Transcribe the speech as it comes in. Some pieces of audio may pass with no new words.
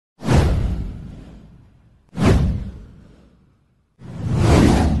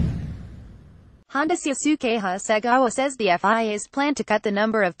Honda's Yusuke Hasegawa says the FIA's plan to cut the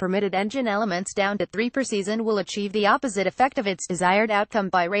number of permitted engine elements down to 3 per season will achieve the opposite effect of its desired outcome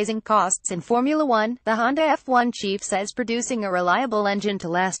by raising costs in Formula One. The Honda F1 chief says producing a reliable engine to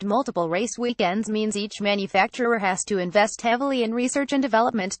last multiple race weekends means each manufacturer has to invest heavily in research and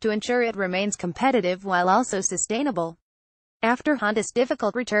development to ensure it remains competitive while also sustainable. After Honda's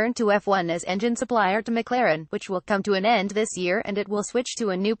difficult return to F1 as engine supplier to McLaren, which will come to an end this year and it will switch to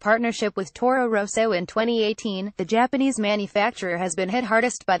a new partnership with Toro Rosso in 2018, the Japanese manufacturer has been hit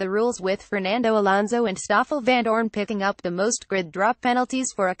hardest by the rules, with Fernando Alonso and Stoffel Vandoorne picking up the most grid drop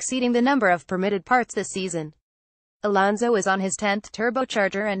penalties for exceeding the number of permitted parts this season. Alonso is on his 10th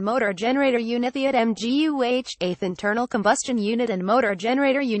turbocharger and motor generator unit, the MGU-H, 8th internal combustion unit and motor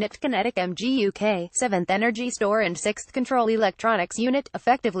generator unit, kinetic MGU-K, 7th energy store and 6th control electronics unit,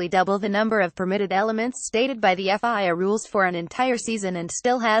 effectively double the number of permitted elements stated by the FIA rules for an entire season, and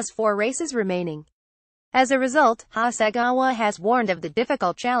still has 4 races remaining. As a result, Hasegawa has warned of the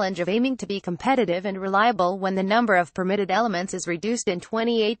difficult challenge of aiming to be competitive and reliable when the number of permitted elements is reduced in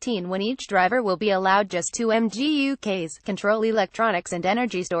 2018, when each driver will be allowed just 2 MGU-Ks, control electronics and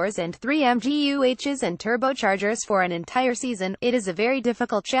energy stores, and 3 MGU-Hs and turbochargers for an entire season. It is a very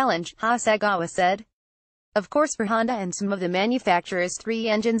difficult challenge, Hasegawa said. Of course, for Honda and some of the manufacturers, 3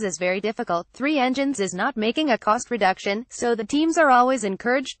 engines is very difficult. 3 engines is not making a cost reduction, so the teams are always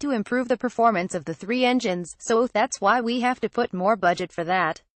encouraged to improve the performance of the 3 engines, so that's why we have to put more budget for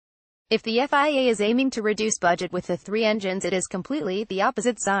that. If the FIA is aiming to reduce budget with the 3 engines, it is completely the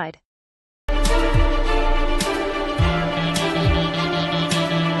opposite side.